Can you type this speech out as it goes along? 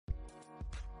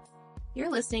You're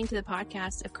listening to the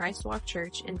podcast of Christ Walk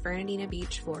Church in Fernandina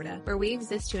Beach, Florida, where we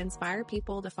exist to inspire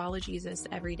people to follow Jesus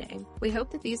every day. We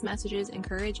hope that these messages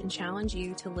encourage and challenge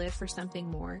you to live for something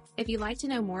more. If you'd like to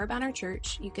know more about our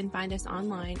church, you can find us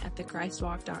online at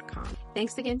thechristwalk.com.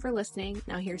 Thanks again for listening.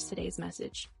 Now here's today's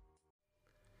message.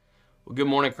 Well, good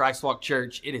morning, Christ Walk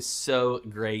Church. It is so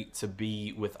great to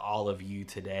be with all of you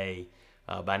today.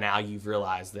 By now, you've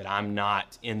realized that I'm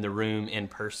not in the room in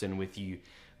person with you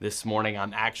this morning.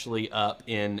 I'm actually up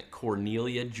in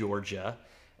Cornelia, Georgia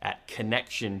at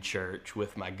Connection Church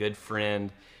with my good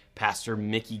friend, Pastor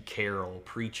Mickey Carroll,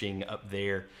 preaching up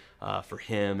there for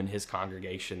him and his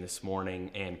congregation this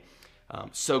morning. And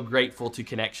so grateful to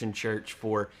Connection Church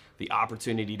for the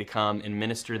opportunity to come and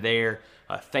minister there.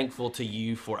 Thankful to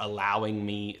you for allowing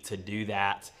me to do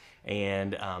that.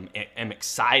 And am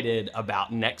excited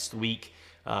about next week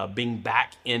being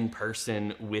back in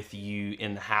person with you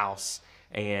in the house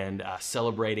and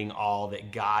celebrating all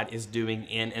that God is doing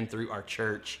in and through our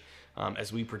church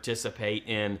as we participate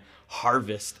in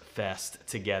Harvest Fest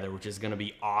together, which is going to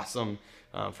be awesome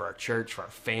for our church, for our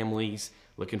families.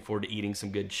 Looking forward to eating some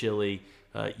good chili.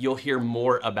 You'll hear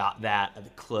more about that at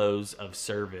the close of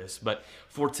service. But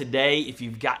for today, if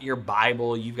you've got your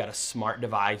Bible, you've got a smart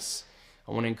device,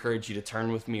 I want to encourage you to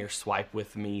turn with me or swipe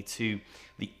with me to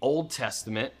the Old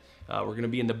Testament. We're going to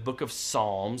be in the book of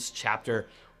Psalms, chapter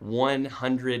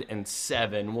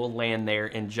 107. We'll land there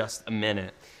in just a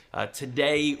minute.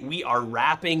 Today, we are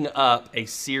wrapping up a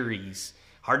series.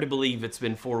 Hard to believe it's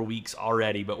been 4 weeks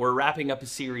already, but we're wrapping up a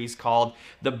series called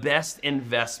The Best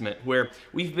Investment, where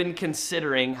we've been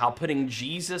considering how putting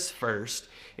Jesus first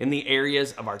in the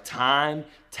areas of our time,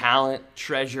 talent,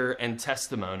 treasure, and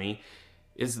testimony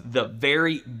is the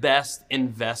very best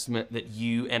investment that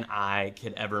you and I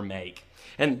could ever make.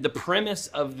 And the premise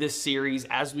of this series,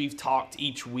 as we've talked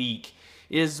each week,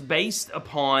 is based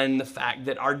upon the fact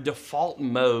that our default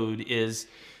mode is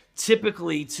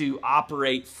typically to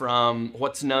operate from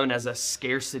what's known as a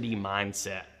scarcity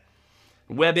mindset.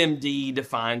 WebMD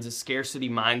defines a scarcity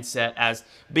mindset as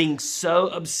being so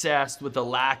obsessed with the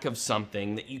lack of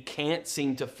something that you can't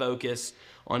seem to focus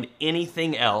on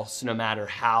anything else, no matter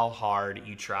how hard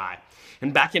you try.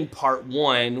 And back in part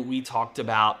 1, we talked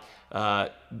about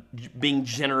being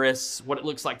generous, what it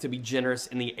looks like to be generous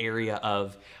in the area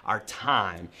of our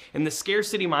time. And the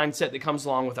scarcity mindset that comes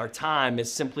along with our time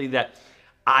is simply that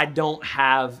I don't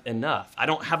have enough. I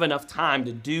don't have enough time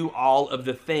to do all of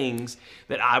the things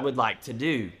that I would like to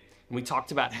do. And we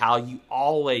talked about how you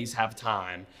always have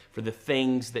time for the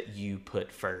things that you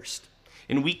put first.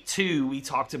 In week 2, we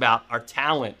talked about our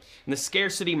talent. And the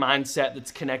scarcity mindset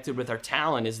that's connected with our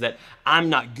talent is that I'm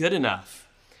not good enough.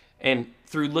 And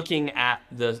through looking at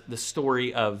the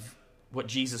story of what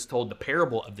Jesus told, the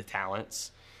parable of the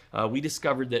talents, we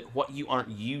discovered that what you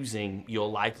aren't using,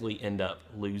 you'll likely end up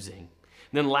losing.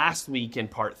 And then last week in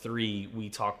part 3, we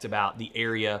talked about the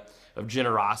area of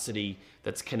generosity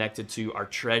that's connected to our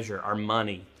treasure, our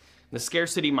money. The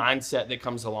scarcity mindset that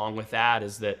comes along with that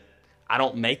is that I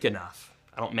don't make enough.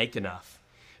 I don't make enough.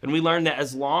 And we learned that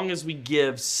as long as we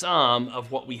give some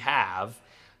of what we have,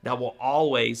 that we'll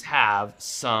always have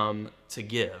some to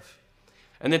give.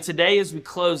 And then today, as we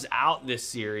close out this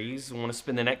series, I want to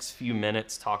spend the next few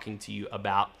minutes talking to you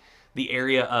about the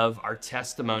area of our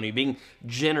testimony, being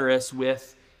generous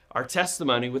with our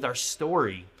testimony, with our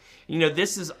story. You know,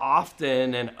 this is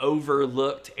often an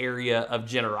overlooked area of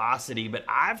generosity, but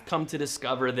I've come to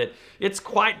discover that it's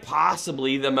quite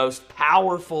possibly the most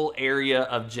powerful area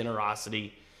of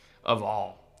generosity of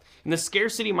all. And the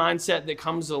scarcity mindset that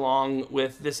comes along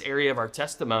with this area of our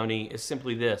testimony is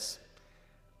simply this: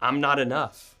 I'm not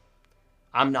enough.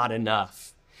 I'm not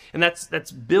enough. And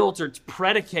that's built or it's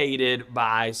predicated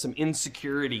by some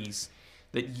insecurities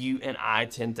that you and I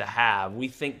tend to have. We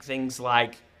think things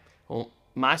like, well,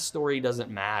 my story doesn't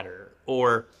matter,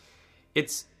 or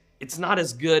it's not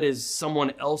as good as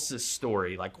someone else's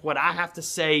story. Like what I have to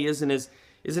say isn't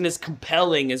as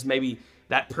compelling as maybe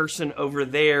that person over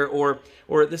there, or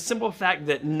the simple fact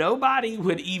that nobody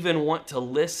would even want to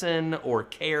listen or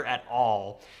care at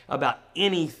all about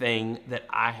anything that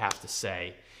I have to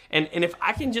say. And if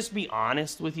I can just be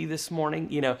honest with you this morning,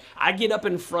 you know, I get up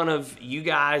in front of you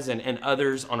guys and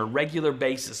others on a regular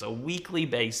basis, a weekly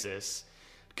basis,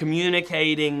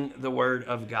 communicating the Word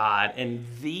of God. And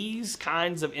these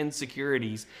kinds of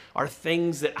insecurities are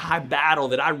things that I battle,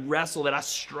 that I wrestle, that I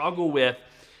struggle with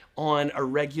on a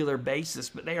regular basis,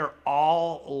 but they are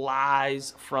all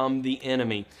lies from the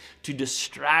enemy to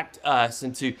distract us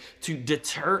and to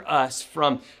deter us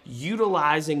from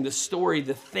utilizing the story,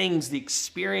 the things, the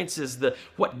experiences,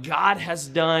 what God has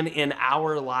done in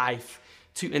our life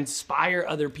to inspire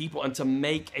other people and to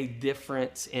make a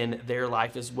difference in their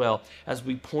life as well as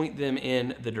we point them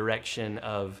in the direction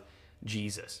of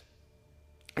Jesus.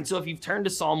 And so if you've turned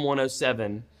to Psalm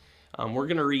 107, we're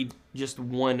going to read just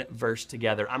one verse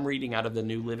together. I'm reading out of the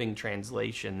New Living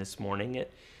Translation this morning.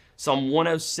 Psalm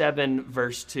 107,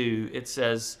 verse 2, it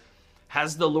says,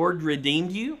 "Has the Lord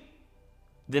redeemed you?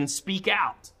 Then speak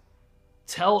out.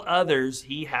 Tell others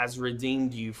he has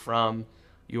redeemed you from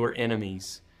your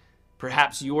enemies."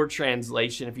 Perhaps your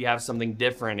translation, if you have something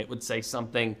different, it would say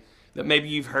something that maybe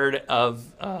you've heard of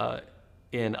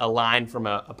in a line from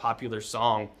a popular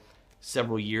song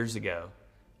several years ago.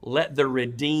 "Let the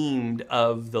redeemed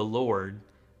of the Lord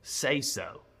say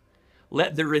so."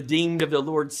 Let the redeemed of the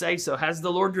Lord say so. Has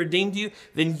the Lord redeemed you?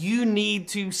 Then you need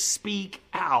to speak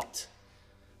out.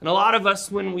 And a lot of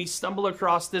us, when we stumble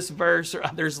across this verse or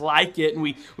others like it, and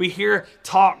we hear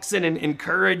talks and an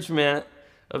encouragement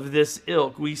of this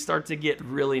ilk, we start to get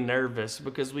really nervous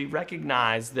because we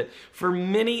recognize that for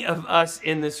many of us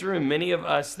in this room, many of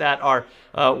us that are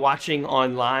watching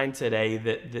online today,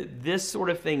 that this sort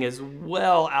of thing is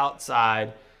well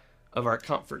outside of our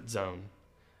comfort zone.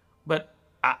 But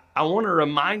I want to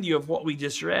remind you of what we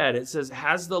just read. It says,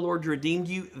 "Has the Lord redeemed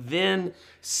you? Then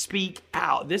speak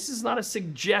out." This is not a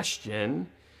suggestion.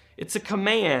 It's a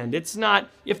command. It's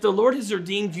not, if the Lord has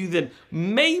redeemed you, then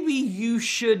maybe you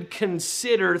should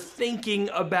consider thinking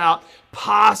about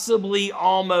possibly,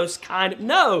 almost, kind of.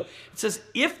 No, it says,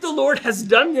 if the Lord has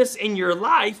done this in your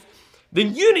life,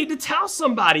 then you need to tell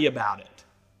somebody about it.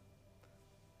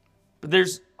 But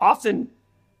there's often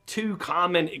two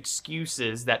common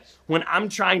excuses that when I'm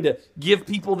trying to give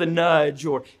people the nudge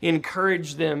or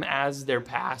encourage them as their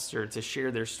pastor to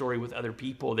share their story with other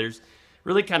people, there's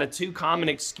really kind of two common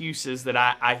excuses that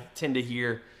I tend to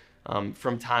hear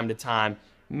from time to time.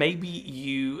 Maybe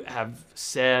you have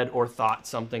said or thought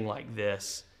something like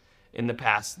this in the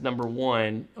past. Number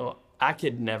one, "Oh, I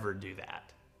could never do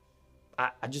that.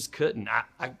 I just couldn't.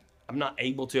 I'm not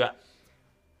able to."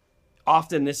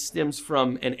 Often this stems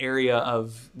from an area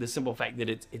of the simple fact that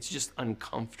it's just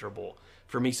uncomfortable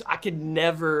for me. So I could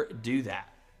never do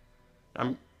that.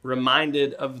 I'm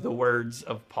reminded of the words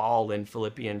of Paul in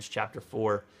Philippians chapter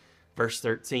 4, verse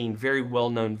 13, very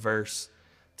well-known verse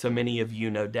to many of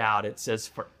you, no doubt. It says,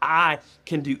 "For I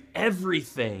can do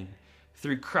everything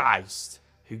through Christ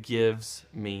who gives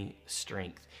me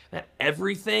strength." That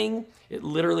everything, it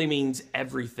literally means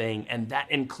everything, and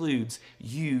that includes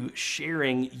you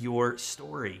sharing your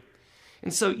story.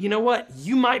 And so, you know what?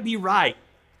 You might be right.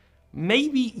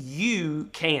 Maybe you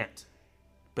can't,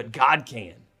 but God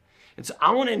can. And so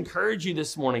I want to encourage you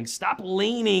this morning, stop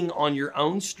leaning on your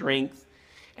own strength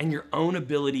and your own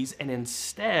abilities, and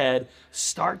instead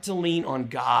start to lean on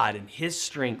God and his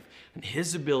strength and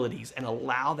his abilities and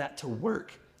allow that to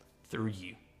work through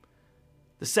you.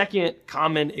 The second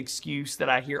common excuse that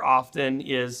I hear often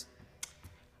is,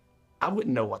 "I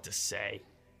wouldn't know what to say.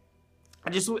 I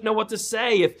just wouldn't know what to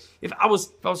say if I was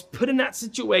put in that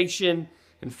situation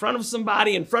in front of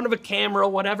somebody, in front of a camera,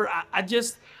 whatever. I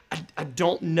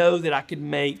don't know that I could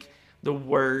make the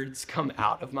words come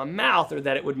out of my mouth, or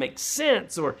that it would make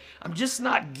sense, or I'm just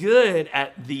not good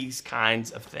at these kinds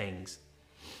of things."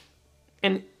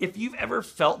 And if you've ever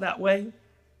felt that way,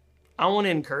 I want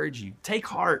to encourage you, take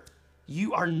heart.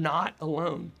 You are not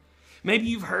alone. Maybe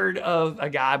you've heard of a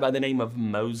guy by the name of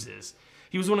Moses.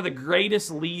 He was one of the greatest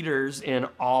leaders in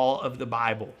all of the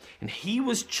Bible. And he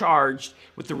was charged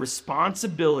with the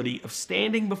responsibility of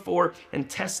standing before and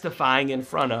testifying in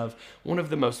front of one of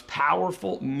the most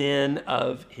powerful men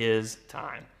of his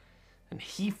time. And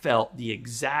he felt the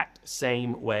exact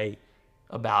same way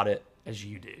about it as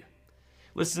you do.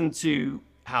 Listen to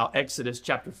how Exodus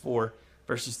chapter 4,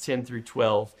 verses 10 through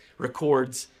 12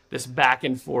 records this back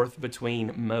and forth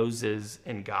between Moses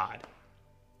and God.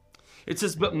 It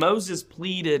says, "But Moses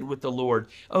pleaded with the Lord,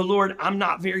 'Oh Lord, I'm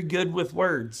not very good with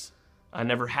words. I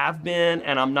never have been,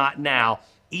 and I'm not now,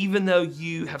 even though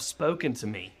you have spoken to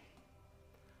me.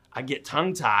 I get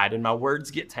tongue-tied and my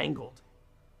words get tangled.'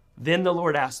 Then the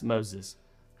Lord asked Moses,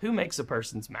 'Who makes a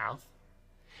person's mouth?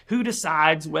 Who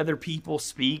decides whether people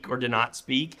speak or do not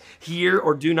speak, hear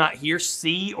or do not hear,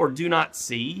 see or do not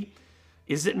see?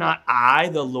 Is it not I,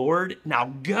 the Lord? Now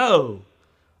go.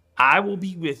 I will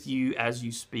be with you as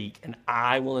you speak, and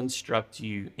I will instruct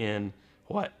you in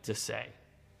what to say.'"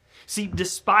 See,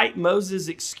 despite Moses'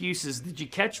 excuses, did you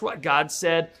catch what God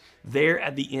said there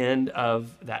at the end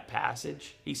of that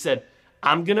passage? He said,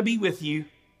 "I'm going to be with you,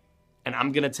 and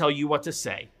I'm going to tell you what to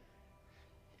say."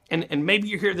 And maybe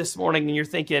you're here this morning and you're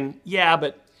thinking, "Yeah,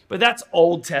 but that's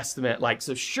Old Testament.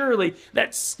 So surely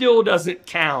that still doesn't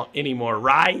count anymore,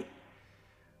 right?"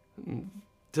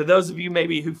 To those of you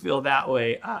maybe who feel that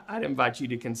way, I'd invite you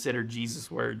to consider Jesus'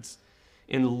 words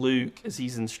in Luke as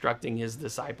he's instructing his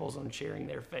disciples on sharing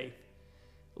their faith.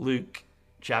 Luke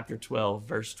chapter 12,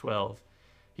 verse 12.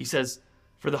 He says,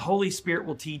 "For the Holy Spirit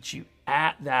will teach you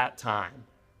at that time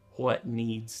what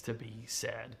needs to be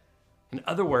said." In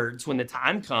other words, when the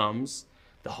time comes,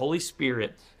 the Holy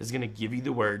Spirit is going to give you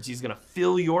the words. He's going to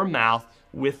fill your mouth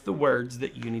with the words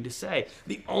that you need to say.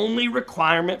 The only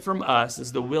requirement from us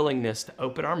is the willingness to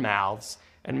open our mouths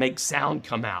and make sound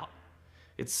come out.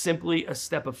 It's simply a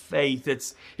step of faith.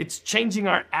 It's changing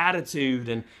our attitude,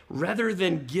 and rather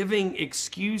than giving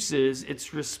excuses,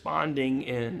 it's responding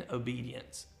in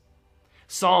obedience.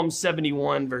 Psalm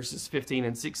 71 verses 15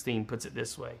 and 16 puts it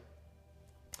this way.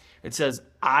 It says,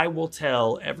 "I will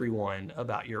tell everyone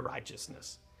about your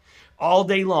righteousness. All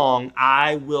day long,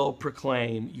 I will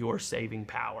proclaim your saving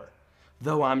power,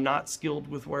 though I'm not skilled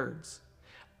with words.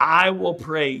 I will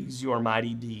praise your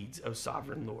mighty deeds, O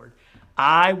sovereign Lord.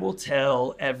 I will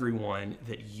tell everyone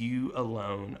that you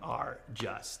alone are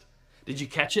just." Did you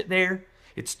catch it there?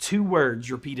 It's two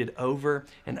words repeated over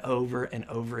and over and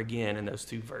over again in those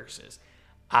two verses.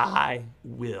 I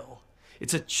will.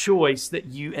 It's a choice that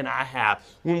you and I have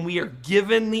when we are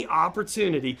given the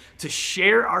opportunity to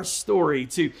share our story,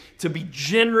 to be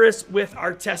generous with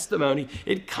our testimony.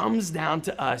 It comes down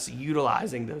to us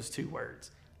utilizing those two words.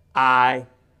 I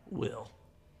will.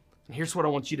 And here's what I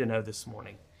want you to know this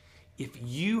morning. If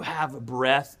you have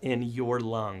breath in your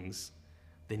lungs,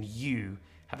 then you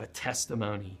have a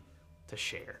testimony to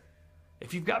share.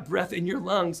 If you've got breath in your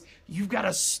lungs, you've got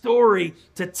a story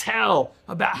to tell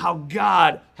about how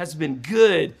God has been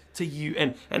good to you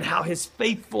and how his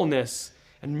faithfulness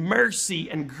and mercy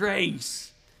and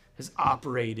grace has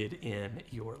operated in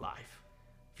your life.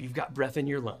 If you've got breath in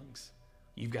your lungs,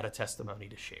 you've got a testimony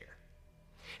to share.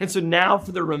 And so now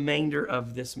for the remainder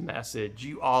of this message,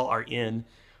 you all are in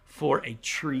for a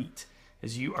treat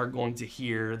as you are going to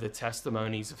hear the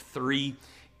testimonies of three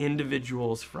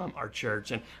individuals from our church.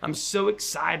 And I'm so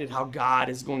excited how God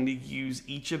is going to use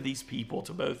each of these people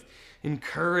to both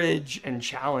encourage and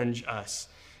challenge us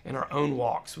in our own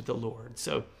walks with the Lord.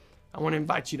 So I want to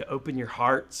invite you to open your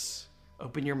hearts,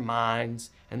 open your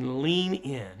minds, and lean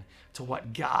in to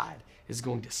what God is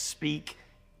going to speak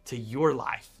to your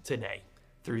life today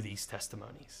through these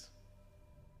testimonies.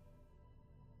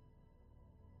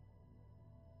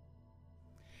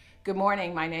 Good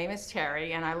morning, my name is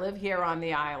Terry and I live here on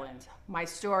the island. My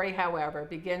story, however,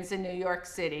 begins in New York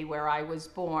City where I was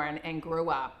born and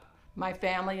grew up. My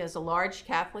family is a large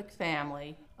Catholic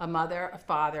family, a mother, a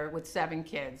father with 7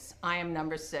 kids. I am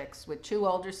number 6 with 2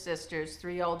 older sisters,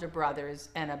 3 older brothers,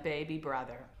 and a baby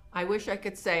brother. I wish I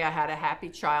could say I had a happy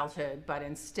childhood, but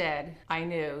instead I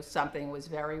knew something was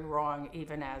very wrong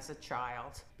even as a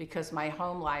child because my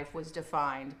home life was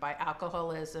defined by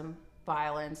alcoholism,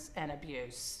 violence, and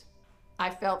abuse. I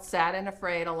felt sad and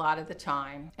afraid a lot of the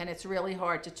time, and it's really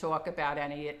hard to talk about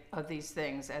any of these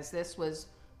things as this was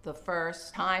the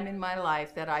first time in my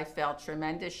life that I felt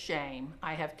tremendous shame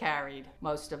I have carried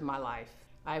most of my life.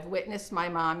 I've witnessed my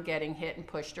mom getting hit and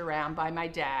pushed around by my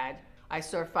dad. I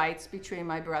saw fights between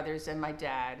my brothers and my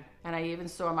dad, and I even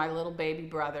saw my little baby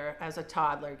brother as a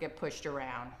toddler get pushed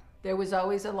around. There was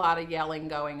always a lot of yelling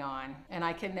going on, and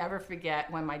I can never forget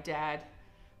when my dad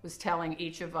was telling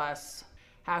each of us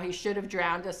how he should have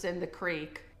drowned us in the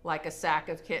creek like a sack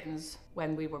of kittens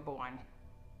when we were born.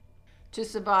 To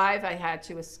survive, I had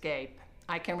to escape.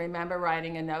 I can remember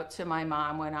writing a note to my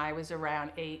mom when I was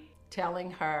around 8,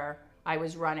 telling her I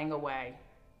was running away.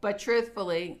 But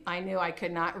truthfully, I knew I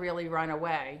could not really run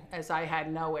away as I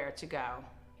had nowhere to go.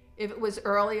 If it was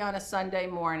early on a Sunday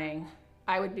morning,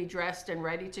 I would be dressed and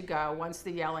ready to go once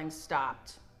the yelling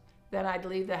stopped. Then I'd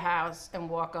leave the house and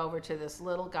walk over to this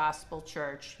little gospel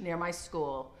church near my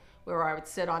school where I would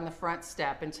sit on the front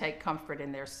step and take comfort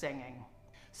in their singing.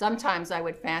 Sometimes I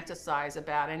would fantasize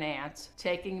about an aunt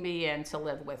taking me in to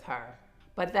live with her,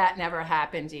 but that never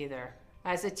happened either.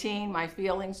 As a teen, my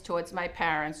feelings towards my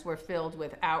parents were filled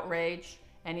with outrage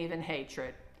and even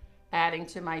hatred, adding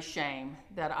to my shame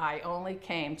that I only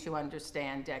came to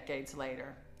understand decades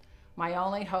later. My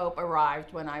only hope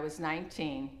arrived when I was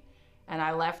 19 and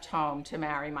I left home to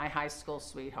marry my high school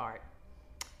sweetheart.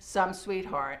 Some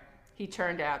sweetheart, he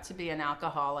turned out to be an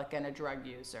alcoholic and a drug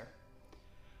user.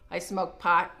 I smoked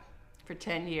pot for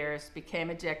 10 years, became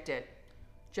addicted,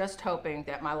 just hoping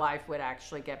that my life would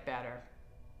actually get better.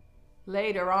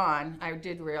 Later on, I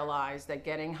did realize that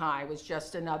getting high was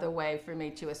just another way for me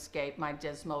to escape my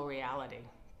dismal reality.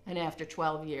 And after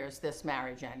 12 years, this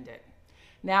marriage ended.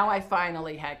 Now I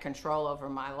finally had control over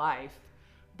my life,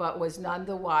 but was none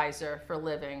the wiser for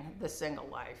living the single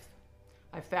life.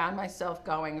 I found myself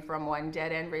going from one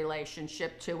dead-end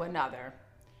relationship to another.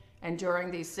 And during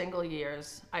these single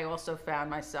years, I also found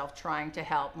myself trying to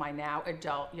help my now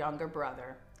adult younger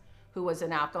brother, who was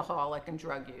an alcoholic and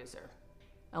drug user.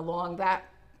 Along that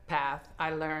path,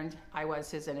 I learned I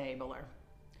was his enabler.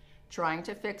 Trying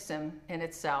to fix him in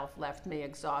itself left me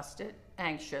exhausted,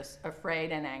 anxious,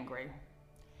 afraid, and angry.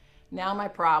 Now my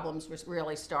problems were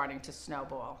really starting to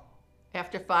snowball.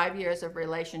 After 5 years of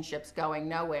relationships going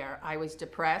nowhere, I was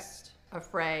depressed,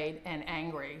 afraid, and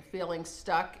angry, feeling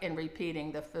stuck in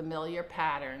repeating the familiar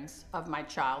patterns of my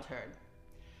childhood.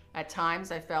 At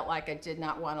times, I felt like I did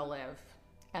not want to live.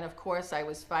 And of course, I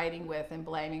was fighting with and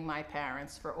blaming my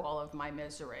parents for all of my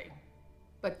misery.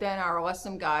 But then our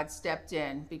awesome God stepped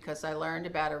in because I learned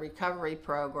about a recovery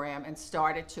program and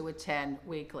started to attend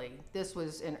weekly. This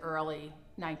was in early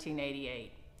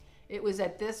 1988. It was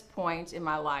at this point in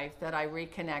my life that I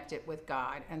reconnected with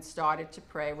God and started to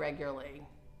pray regularly,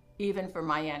 even for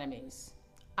my enemies.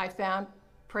 I found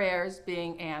prayers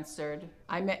being answered.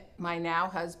 I met my now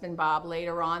husband Bob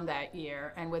later on that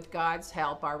year, and with God's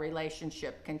help, our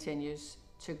relationship continues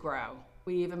to grow.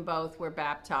 We even both were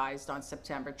baptized on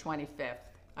September 25th.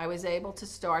 I was able to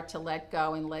start to let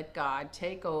go and let God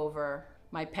take over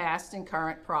my past and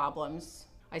current problems.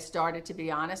 I started to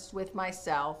be honest with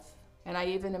myself, and I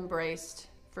even embraced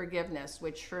forgiveness,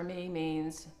 which for me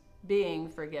means being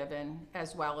forgiven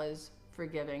as well as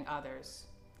forgiving others.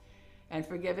 And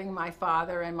forgiving my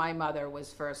father and my mother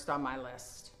was first on my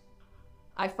list.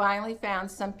 I finally found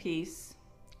some peace.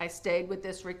 I stayed with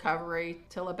this recovery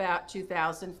till about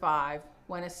 2005,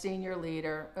 when a senior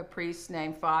leader, a priest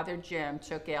named Father Jim,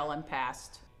 took ill and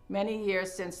passed. Many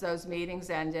years since those meetings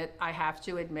ended, I have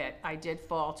to admit I did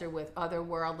falter with other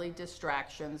worldly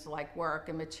distractions like work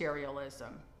and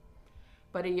materialism.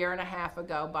 But a year and a half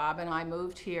ago, Bob and I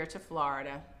moved here to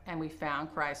Florida, and we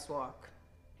found Christ Walk.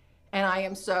 And I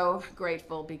am so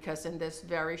grateful because in this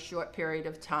very short period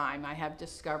of time, I have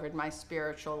discovered my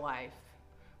spiritual life,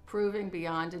 proving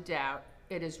beyond a doubt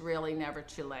it is really never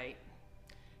too late.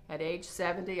 At age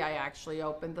 70, I actually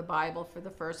opened the Bible for the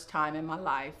first time in my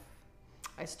life.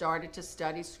 I started to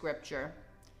study scripture,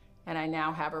 and I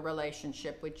now have a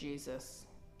relationship with Jesus.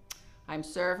 I'm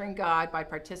serving God by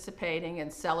participating in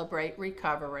Celebrate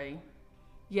Recovery.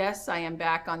 Yes, I am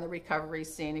back on the recovery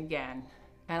scene again,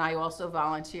 and I also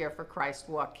volunteer for Christ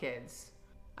Walk Kids.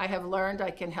 I have learned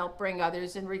I can help bring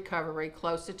others in recovery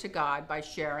closer to God by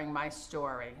sharing my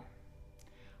story.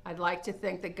 I'd like to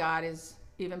think that God is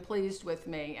even pleased with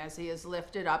me as he has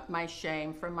lifted up my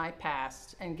shame from my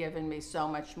past and given me so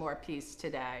much more peace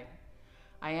today.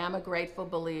 I am a grateful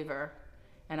believer,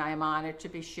 and I am honored to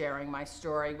be sharing my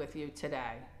story with you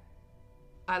today.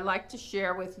 I'd like to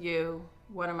share with you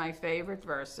one of my favorite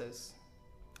verses.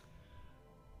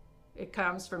 It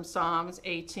comes from Psalms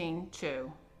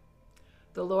 18:2.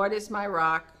 The Lord is my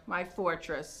rock, my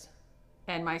fortress,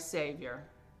 and my Savior.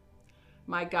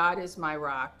 My God is my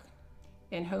rock,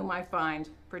 in whom I find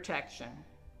protection.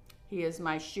 He is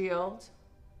my shield,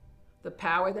 the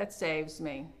power that saves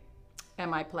me, and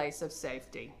my place of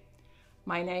safety.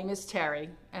 My name is Terry,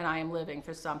 and I am living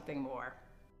for something more.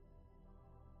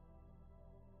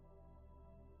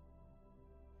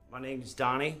 My name is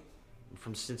Donnie. I'm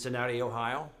from Cincinnati,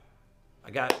 Ohio.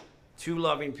 I got two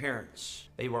loving parents.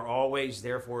 They were always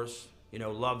there for us,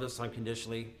 loved us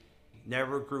unconditionally. I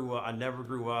never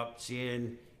grew up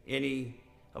seeing any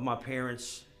of my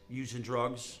parents using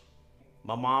drugs.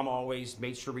 My mom always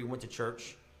made sure we went to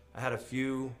church. I had a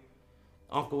few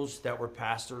uncles that were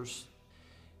pastors.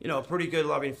 A pretty good,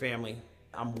 loving family.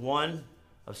 I'm one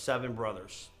of 7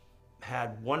 brothers.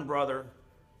 Had one brother,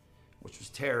 which was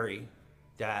Terry,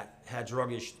 that had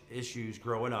drug issues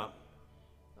growing up.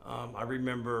 I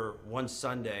remember one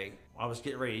Sunday, I was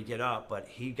getting ready to get up, but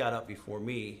he got up before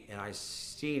me, and I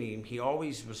seen him. He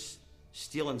always was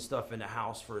stealing stuff in the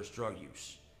house for his drug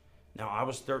use. Now, I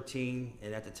was 13,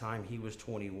 and at the time, he was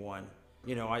 21.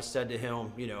 I said to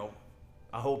him,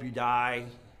 I hope you die,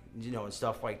 and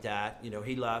stuff like that.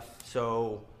 He left.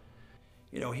 So,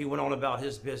 he went on about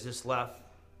his business, left.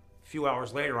 A few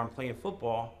hours later, I'm playing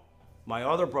football. My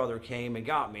other brother came and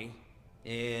got me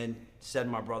and said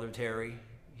my brother, Terry,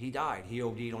 he died. He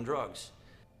OD'd on drugs.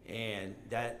 And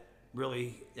that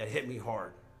hit me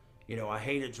hard. I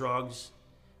hated drugs.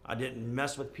 I didn't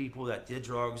mess with people that did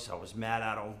drugs. I was mad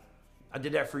at them. I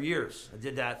did that for years. I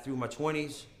did that through my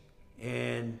 20s.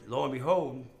 And lo and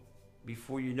behold,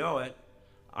 before you know it,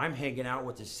 I'm hanging out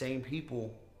with the same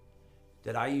people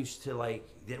that I used to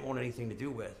didn't want anything to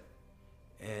do with.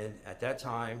 And at that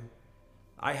time,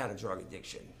 I had a drug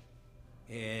addiction.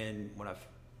 And when I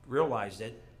realized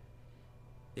it,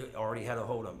 it already had a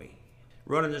hold on me.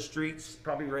 running the streets.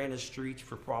 Probably ran the streets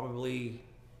for probably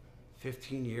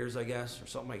 15 years, I guess, or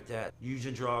something like that.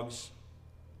 Using drugs,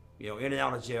 you know, in and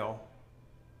out of jail.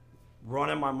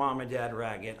 Running my mom and dad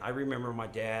ragged. I remember my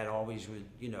dad always would,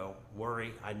 you know,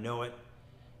 worry. I know it.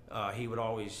 He would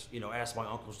always, you know, ask my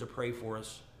uncles to pray for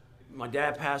us. My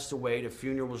dad passed away. The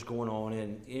funeral was going on,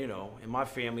 and you know, in my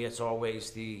family, it's always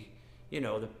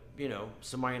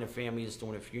somebody in the family is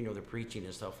doing a funeral, the preaching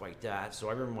and stuff like that. So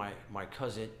I remember my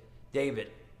cousin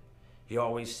David. He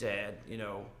always said, you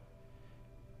know,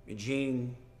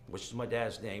 Eugene, which is my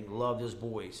dad's name, loved his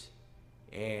boys,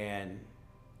 and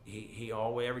he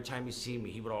always, every time he see me,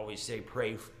 he would always say,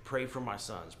 pray for my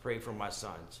sons, pray for my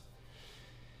sons.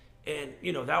 And,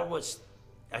 you know, that was,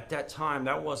 at that time,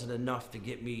 that wasn't enough to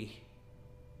get me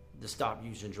to stop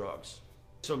using drugs.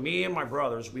 So me and my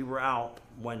brothers, we were out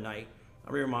one night.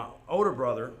 I remember my older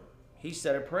brother, he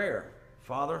said a prayer.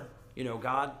 Father, you know,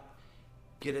 God,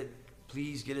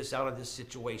 please get us out of this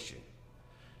situation.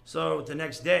 So the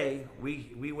next day,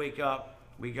 we wake up,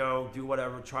 we go do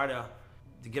whatever, try to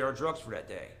get our drugs for that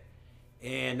day.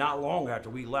 And not long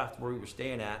after we left where we were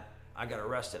staying at, I got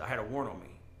arrested. I had a warrant on me.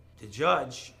 The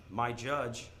judge, my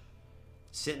judge,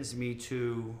 sentenced me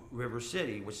to River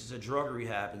City, which is a drug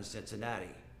rehab in Cincinnati.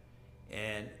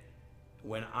 And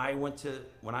when I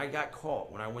got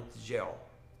caught, when I went to jail,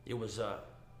 it was a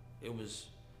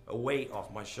weight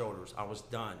off my shoulders. I was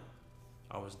done.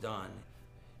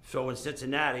 So in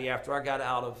Cincinnati, after I got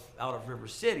out of River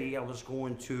City, I was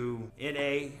going to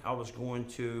NA, I was going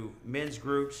to men's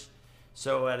groups.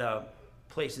 So at a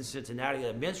place in Cincinnati,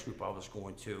 a men's group I was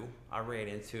going to, I ran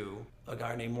into a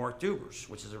guy named Mark Dubers,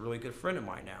 which is a really good friend of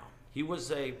mine now. He was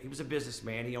a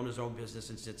businessman. He owned his own business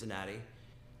in Cincinnati.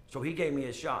 So he gave me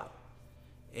a shot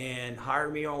and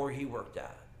hired me on where he worked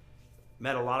at.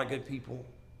 Met a lot of good people,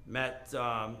 met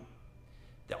the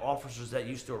officers that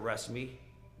used to arrest me.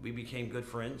 We became good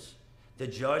friends. The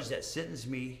judge that sentenced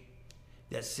me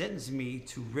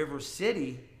to River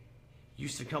City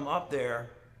used to come up there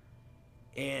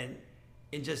and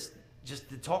just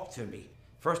to talk to me.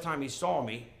 First time he saw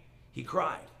me, he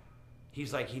cried.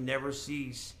 He's like, he never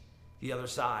sees the other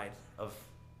side of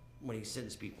when he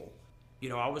sentenced people. You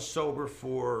know, I was sober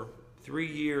for 3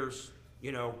 years,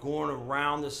 you know, going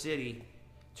around the city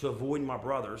to avoid my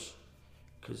brothers,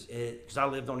 because I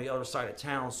lived on the other side of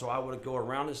town, so I would go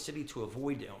around the city to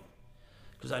avoid them,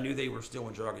 because I knew they were still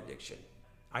in drug addiction.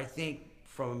 I think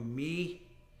from me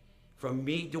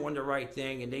doing the right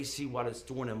thing, and they see what it's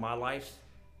doing in my life,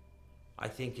 I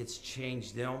think it's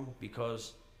changed them,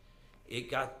 because it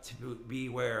got to be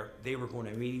where they were going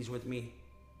to meetings with me.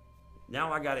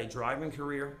 Now I got a driving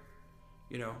career,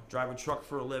 you know, drive a truck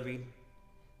for a living.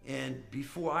 And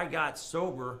before I got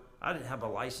sober, I didn't have a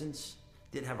license,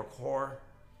 didn't have a car,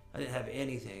 I didn't have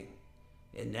anything.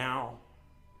 And now,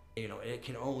 you know, it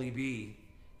can only be,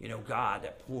 you know, God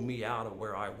that pulled me out of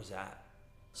where I was at.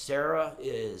 Sarah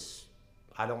is,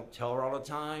 I don't tell her all the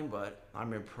time, but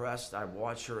I'm impressed. I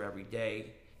watch her every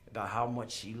day about how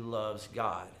much she loves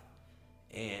God.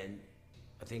 And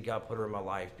I think God put her in my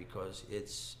life because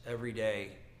it's every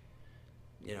day,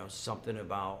 you know, something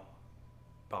about,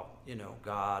 you know,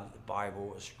 God, the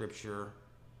Bible, Scripture.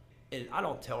 And I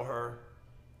don't tell her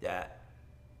that,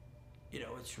 you know,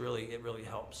 it really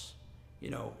helps, you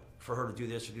know, for her to do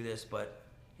this or do this, but,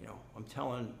 you know, I'm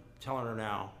telling her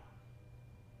now,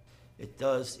 it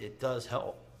does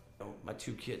help. You know, my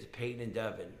two kids, Peyton and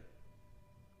Devin,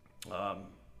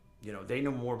 you know, they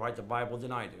know more about the Bible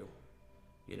than I do.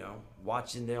 You know,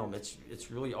 watching them, it's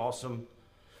really awesome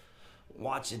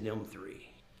watching them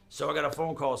three. So I got a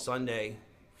phone call Sunday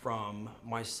from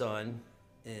my son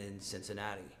in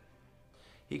Cincinnati.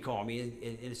 He called me, and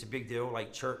it's a big deal,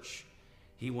 like church.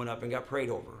 He went up and got prayed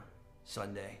over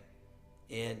Sunday.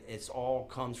 And it's all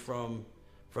comes from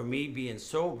me being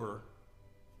sober,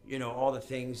 you know, all the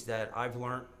things that I've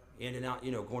learned in and out,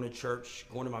 you know, going to church,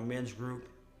 going to my men's group.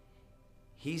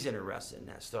 He's interested in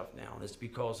that stuff now. And it's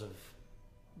because of,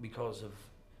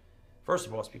 first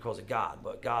of all, it's because of God,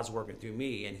 but God's working through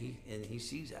me, and he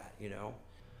sees that, you know.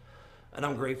 And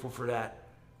I'm grateful for that.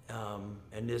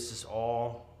 And this is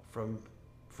all from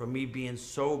me being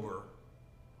sober.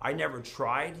 I never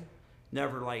tried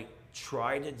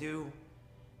to do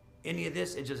any of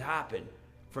this. It just happened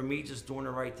from me just doing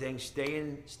the right thing,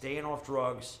 staying off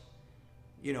drugs,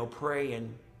 you know,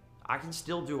 praying. I can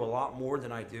still do a lot more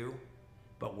than I do,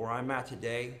 but where I'm at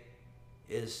today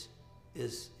is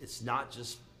it's not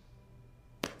just,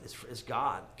 it's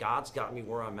God. God's got me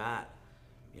where I'm at.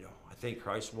 You know, I thank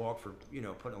Christ Walk for, you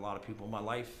know, putting a lot of people in my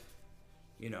life,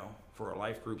 you know, for our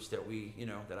life groups that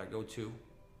that I go to.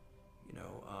 You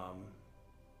know,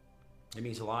 it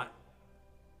means a lot.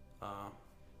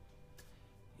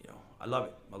 I love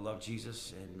it. I love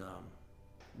Jesus. And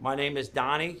my name is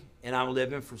Donnie, and I'm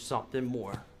living for something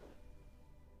more.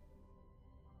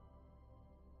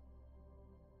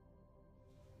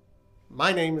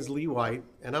 My name is Lee White,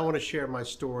 and I want to share my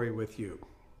story with you.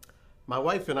 My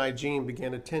wife and I, Jean,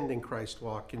 began attending Christ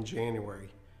Walk in January.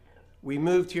 We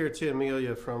moved here to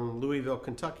Amelia from Louisville,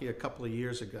 Kentucky a couple of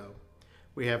years ago.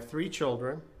 We have 3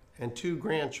 children and 2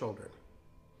 grandchildren.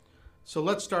 So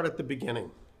let's start at the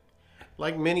beginning.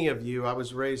 Like many of you, I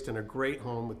was raised in a great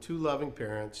home with 2 loving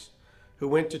parents who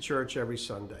went to church every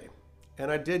Sunday. And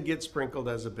I did get sprinkled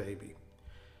as a baby.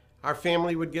 Our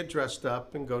family would get dressed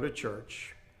up and go to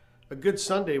church. A good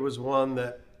Sunday was one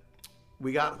that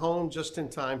we got home just in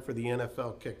time for the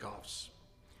NFL kickoffs.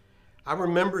 I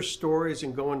remember stories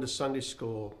and going to Sunday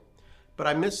school, but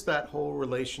I missed that whole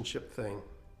relationship thing.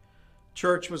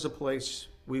 Church was a place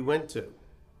we went to.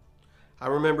 I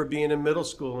remember being in middle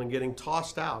school and getting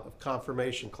tossed out of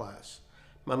confirmation class.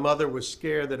 My mother was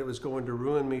scared that it was going to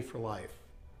ruin me for life.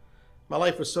 My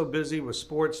life was so busy with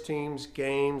sports teams,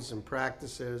 games, and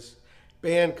practices,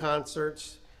 band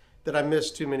concerts, that I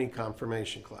missed too many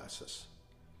confirmation classes.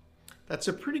 That's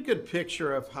a pretty good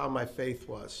picture of how my faith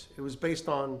was. It was based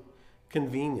on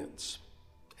convenience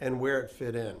and where it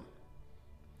fit in.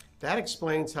 That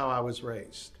explains how I was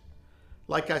raised.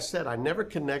 Like I said, I never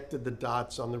connected the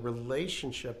dots on the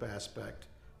relationship aspect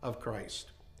of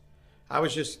Christ. I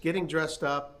was just getting dressed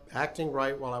up, acting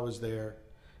right while I was there,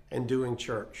 and doing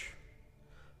church.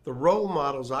 The role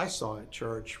models I saw at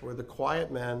church were the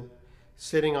quiet men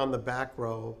sitting on the back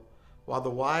row, while the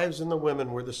wives and the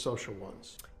women were the social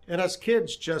ones. And us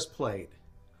kids just played.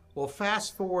 Well,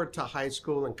 fast forward to high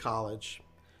school and college,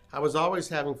 I was always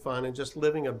having fun and just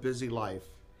living a busy life.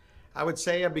 I would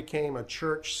say I became a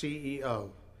church CEO.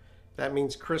 That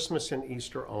means Christmas and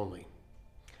Easter only.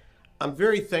 I'm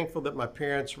very thankful that my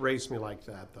parents raised me like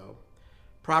that, though.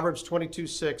 Proverbs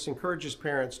 22:6 encourages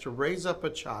parents to raise up a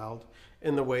child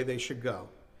in the way they should go,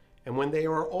 and when they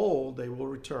are old, they will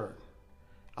return.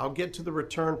 I'll get to the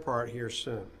return part here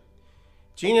soon.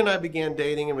 Jean and I began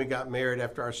dating and we got married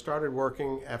after I started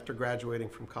working after graduating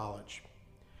from college.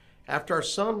 After our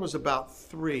son was about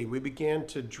 3, we began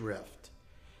to drift.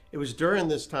 It was during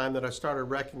this time that I started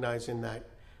recognizing that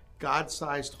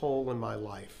God-sized hole in my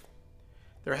life.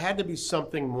 There had to be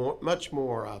something much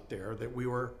more out there that we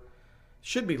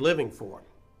should be living for.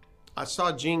 I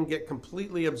saw Jean get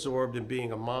completely absorbed in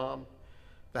being a mom,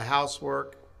 the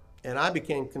housework, and I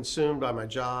became consumed by my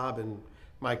job and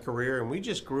my career, and we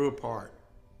just grew apart.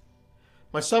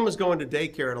 My son was going to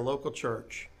daycare at a local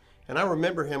church, and I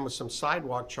remember him with some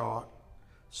sidewalk chalk,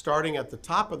 starting at the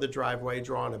top of the driveway,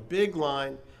 drawing a big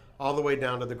line all the way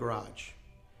down to the garage.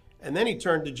 And then he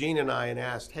turned to Jean and I and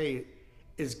asked, "Hey,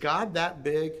 is God that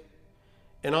big?"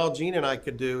 And all Jean and I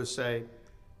could do is say,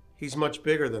 "He's much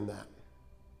bigger than that."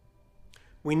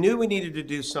 We knew we needed to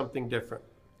do something different.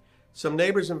 Some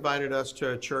neighbors invited us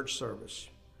to a church service.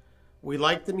 We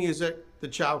liked the music, the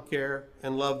childcare,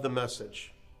 and loved the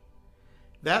message.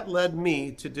 That led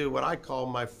me to do what I call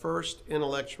my first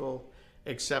intellectual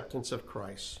acceptance of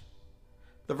Christ.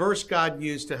 The verse God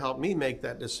used to help me make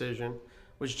that decision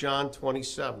was John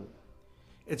 27.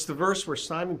 It's the verse where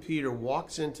Simon Peter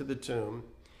walks into the tomb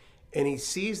and he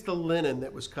sees the linen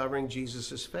that was covering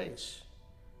Jesus' face.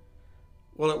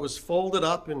 Well, it was folded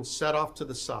up and set off to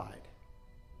the side.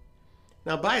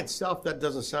 Now, by itself, that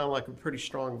doesn't sound like a pretty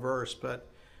strong verse, but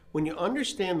when you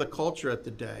understand the culture at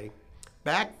the day,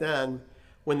 back then,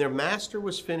 when their master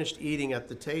was finished eating at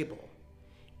the table,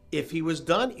 if he was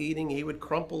done eating, he would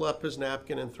crumple up his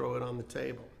napkin and throw it on the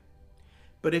table.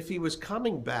 But if he was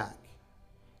coming back,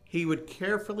 he would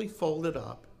carefully fold it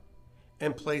up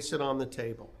and place it on the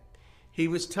table. He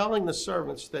was telling the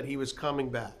servants that he was coming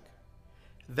back.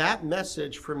 That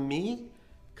message, for me,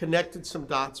 connected some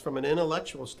dots from an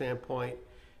intellectual standpoint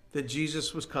that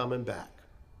Jesus was coming back.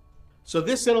 So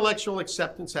this intellectual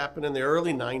acceptance happened in the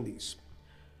early 90s.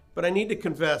 But I need to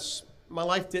confess, my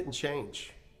life didn't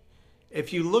change.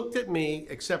 If you looked at me,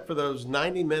 except for those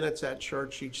 90 minutes at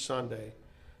church each Sunday,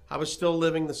 I was still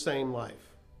living the same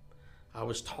life. I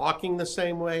was talking the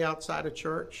same way outside of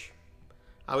church.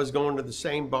 I was going to the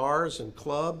same bars and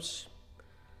clubs.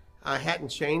 I hadn't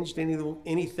changed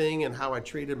anything in how I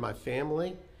treated my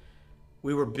family.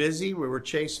 We were busy, we were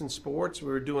chasing sports,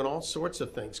 we were doing all sorts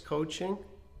of things, coaching.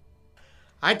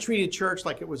 I treated church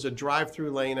like it was a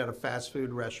drive-through lane at a fast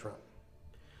food restaurant.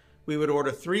 We would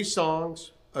order 3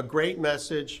 songs, a great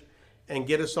message, and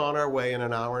get us on our way in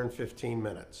an hour and 15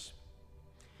 minutes.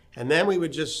 And then we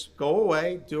would just go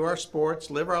away, do our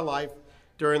sports, live our life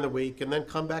during the week, and then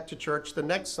come back to church the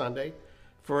next Sunday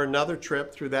for another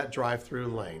trip through that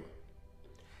drive-through lane.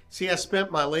 See, I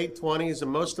spent my late 20s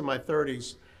and most of my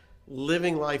 30s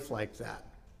living life like that.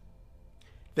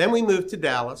 Then we moved to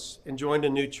Dallas and joined a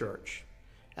new church.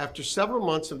 After several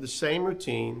months of the same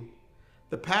routine,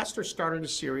 the pastor started a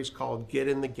series called Get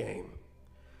in the Game.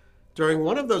 During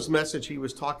one of those messages, he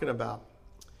was talking about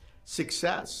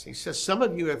success. He says, some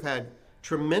of you have had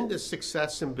tremendous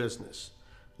success in business,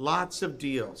 lots of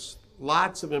deals,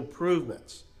 lots of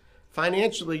improvements.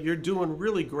 Financially, you're doing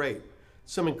really great.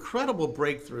 Some incredible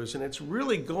breakthroughs, and it's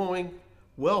really going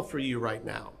well for you right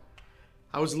now.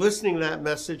 I was listening to that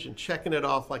message and checking it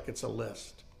off like it's a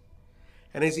list.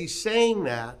 And as he's saying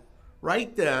that,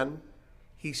 right then,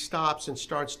 he stops and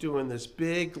starts doing this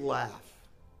big laugh.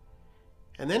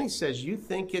 And then he says, you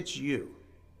think it's you.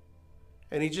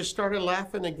 And he just started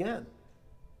laughing again.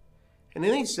 And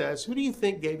then he says, who do you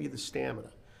think gave you the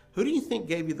stamina? Who do you think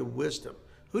gave you the wisdom?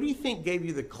 Who do you think gave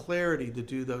you the clarity to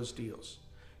do those deals?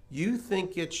 You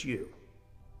think it's you.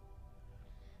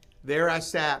 There I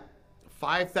sat,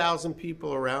 5,000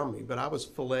 people around me, but I was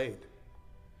filleted.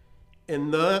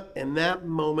 In that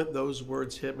moment, those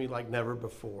words hit me like never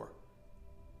before.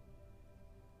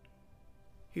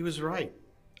 He was right.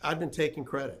 I'd been taking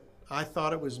credit. I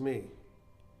thought it was me.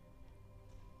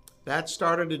 That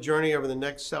started a journey over the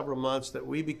next several months that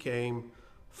we became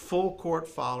full court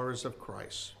followers of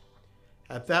Christ.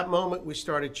 At that moment, we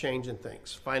started changing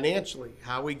things. Financially,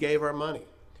 how we gave our money.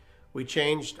 We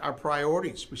changed our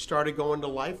priorities. We started going to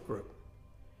life group.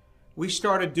 We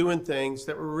started doing things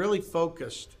that were really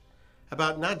focused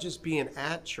about not just being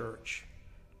at church,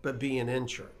 but being in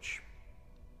church.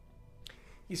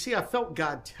 You see, I felt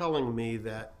God telling me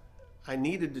that I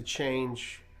needed to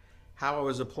change how I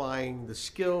was applying the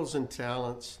skills and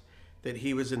talents that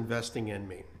He was investing in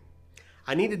me.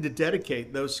 I needed to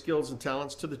dedicate those skills and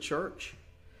talents to the church.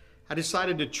 I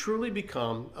decided to truly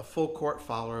become a full court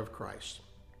follower of Christ.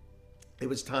 It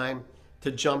was time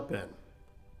to jump in.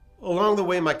 Along the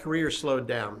way, my career slowed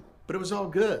down, but it was all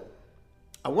good.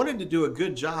 I wanted to do a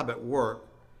good job at work,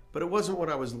 but it wasn't what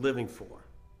I was living for.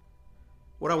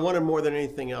 What I wanted more than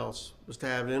anything else was to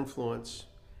have influence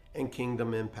and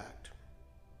kingdom impact.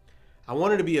 I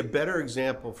wanted to be a better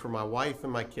example for my wife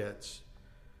and my kids.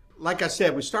 Like I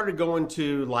said, we started going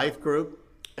to life group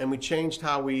and we changed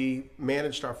how we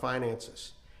managed our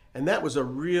finances. And that was a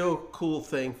real cool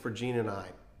thing for Jean and I.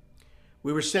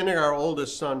 We were sending our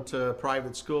oldest son to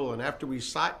private school, and after we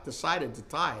decided to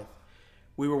tithe,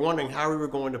 we were wondering how we were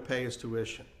going to pay his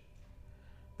tuition.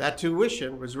 That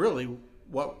tuition was really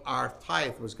what our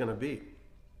tithe was going to be.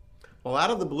 Well,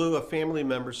 out of the blue, a family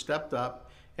member stepped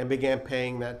up and began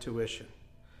paying that tuition.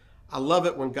 I love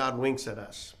it when God winks at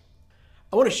us.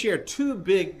 I want to share two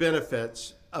big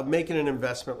benefits of making an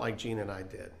investment like Jean and I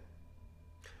did.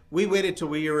 We waited till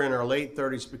we were in our late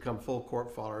 30s to become full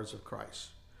court followers of Christ.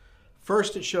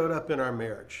 First, it showed up in our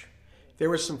marriage. There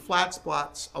were some flat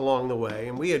spots along the way,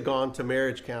 and we had gone to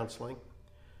marriage counseling.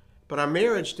 But our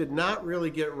marriage did not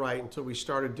really get right until we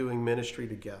started doing ministry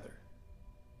together.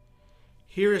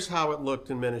 Here's how it looked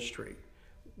in ministry.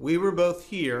 We were both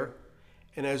here,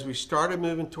 and as we started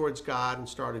moving towards God and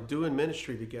started doing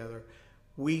ministry together,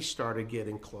 we started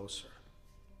getting closer.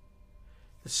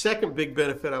 The second big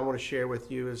benefit I want to share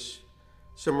with you is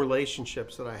some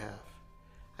relationships that I have.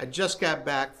 I just got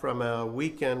back from a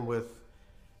weekend with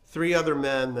 3 other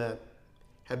men that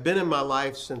have been in my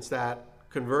life since that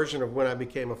conversion of when I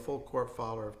became a full court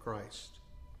follower of Christ.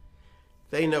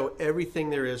 They know everything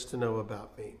there is to know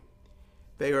about me.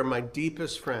 They are my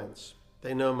deepest friends.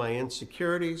 They know my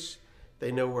insecurities.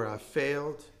 They know where I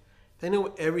failed. They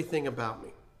know everything about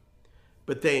me.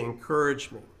 But they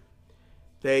encourage me.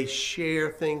 They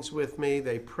share things with me.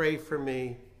 They pray for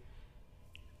me.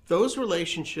 Those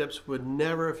relationships would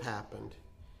never have happened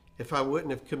if I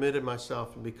wouldn't have committed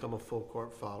myself and become a full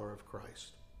court follower of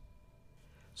Christ.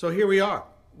 So here we are.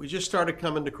 We just started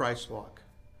coming to Christ Walk.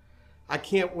 I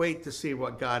can't wait to see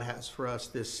what God has for us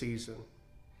this season.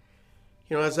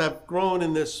 You know, as I've grown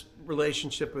in this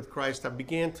relationship with Christ, I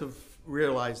began to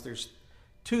realize there's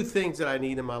 2 things that I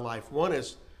need in my life. One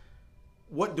is,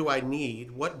 what do I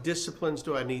need? What disciplines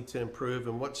do I need to improve?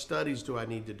 And what studies do I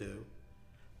need to do?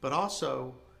 But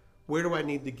also, where do I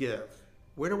need to give?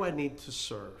 Where do I need to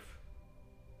serve?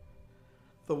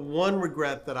 The one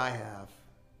regret that I have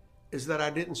is that I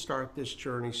didn't start this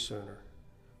journey sooner.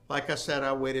 Like I said,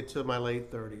 I waited till my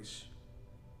late 30s.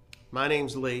 My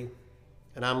name's Lee,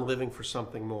 and I'm living for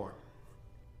something more.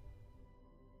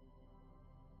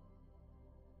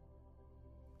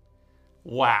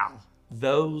 Wow,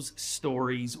 those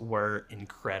stories were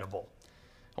incredible.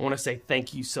 I want to say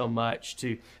thank you so much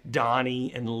to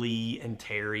Donnie and Lee and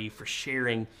Terry for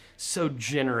sharing so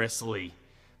generously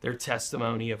their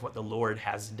testimony of what the Lord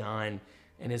has done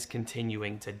and is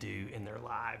continuing to do in their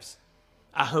lives.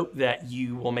 I hope that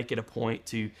you will make it a point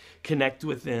to connect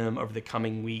with them over the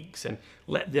coming weeks and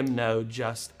let them know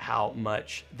just how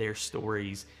much their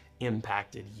stories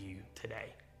impacted you today.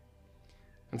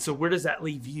 And so where does that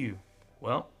leave you?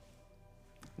 Well,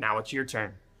 now it's your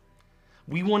turn.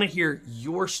 We want to hear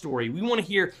your story. We want to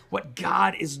hear what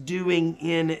God is doing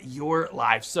in your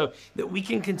life so that we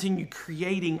can continue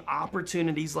creating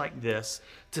opportunities like this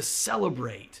to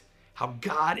celebrate how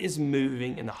God is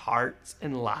moving in the hearts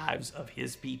and lives of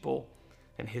his people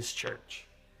and his church.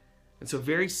 And so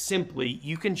very simply,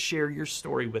 you can share your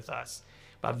story with us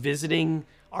by visiting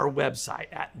our website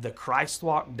at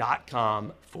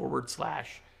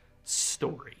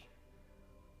thechristwalk.com/story.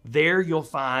 There you'll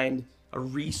find a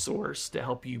resource to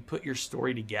help you put your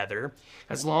story together,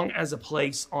 as long as a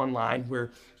place online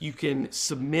where you can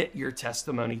submit your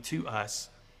testimony to us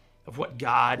of what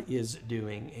God is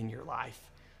doing in your life.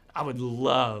 I would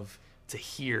love to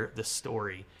hear the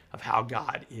story of how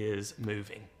God is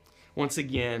moving. Once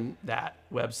again, that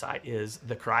website is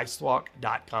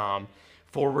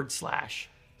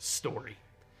thechristwalk.com/story.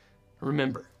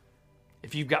 Remember,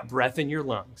 if you've got breath in your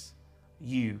lungs,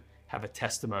 you have a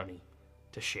testimony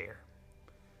to share.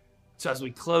 So as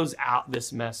we close out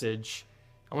this message,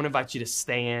 I want to invite you to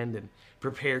stand and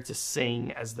prepare to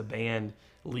sing as the band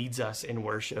leads us in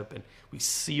worship, and we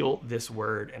seal this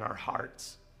word in our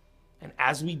hearts. And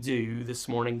as we do this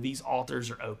morning, these altars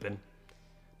are open.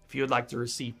 If you would like to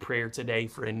receive prayer today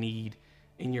for a need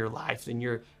in your life, then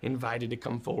you're invited to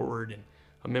come forward, and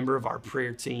a member of our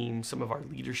prayer team, some of our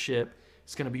leadership,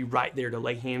 is going to be right there to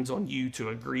lay hands on you, to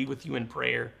agree with you in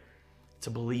prayer, to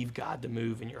believe God to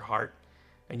move in your heart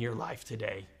and your life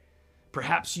today.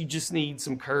 Perhaps you just need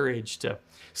some courage to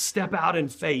step out in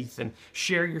faith and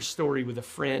share your story with a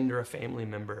friend or a family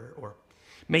member. Or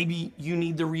maybe you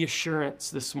need the reassurance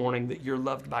this morning that you're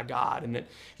loved by God and that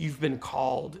you've been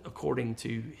called according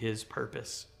to his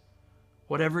purpose.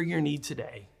 Whatever your need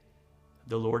today,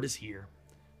 the Lord is here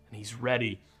and he's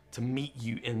ready to meet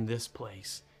you in this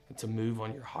place and to move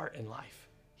on your heart and life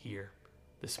here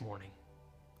this morning.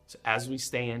 So as we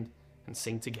stand and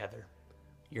sing together,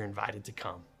 you're invited to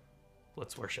come.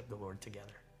 Let's worship the Lord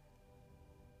together.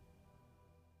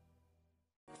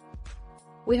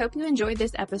 We hope you enjoyed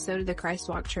this episode of the Christ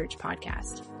Walk Church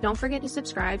podcast. Don't forget to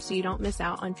subscribe so you don't miss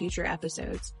out on future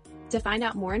episodes. To find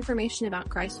out more information about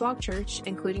Christ Walk Church,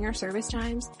 including our service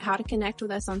times, how to connect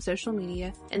with us on social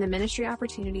media, and the ministry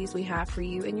opportunities we have for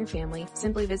you and your family,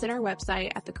 simply visit our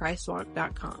website at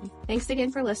thechristwalk.com. Thanks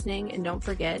again for listening, and don't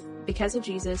forget, because of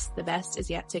Jesus, the best is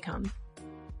yet to come.